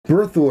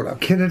birth order,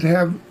 can it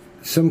have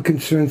some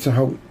concerns of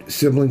how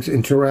siblings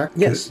interact?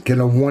 Yes. Can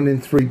a 1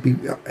 in 3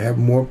 have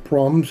more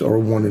problems, or a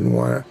 1 in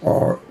 1,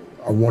 or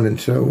a 1 in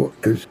 2?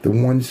 Because the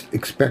 1s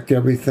expect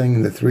everything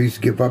and the 3s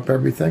give up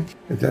everything.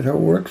 Is that how it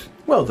works?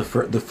 Well, the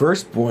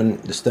firstborn,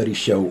 the studies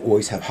show,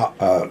 always have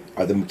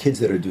are the kids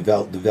that are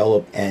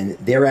develop, and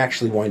they're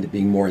actually wind up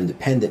being more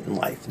independent in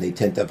life. They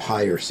tend to have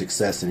higher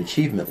success and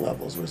achievement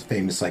levels. There was a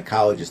famous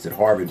psychologist at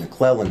Harvard,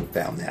 McClellan, who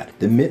found that.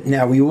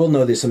 Now, we all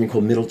know there's something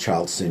called middle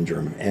child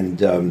syndrome,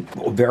 and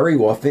very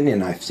often,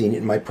 and I've seen it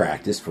in my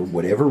practice, for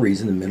whatever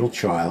reason, the middle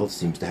child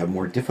seems to have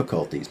more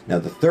difficulties. Now,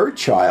 the third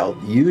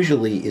child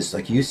usually is,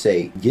 like you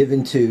say,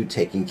 given to,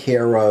 taken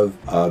care of,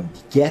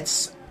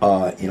 gets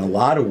in a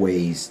lot of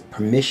ways,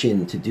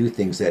 permission to do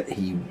things that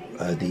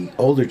the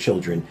older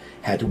children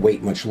had to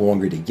wait much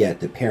longer to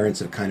get. The parents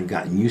have kind of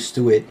gotten used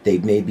to it.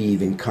 They've maybe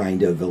even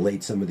kind of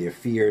allayed some of their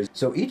fears.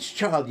 So each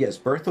child, yes,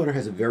 birth order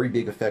has a very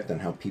big effect on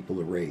how people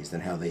are raised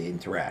and how they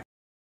interact.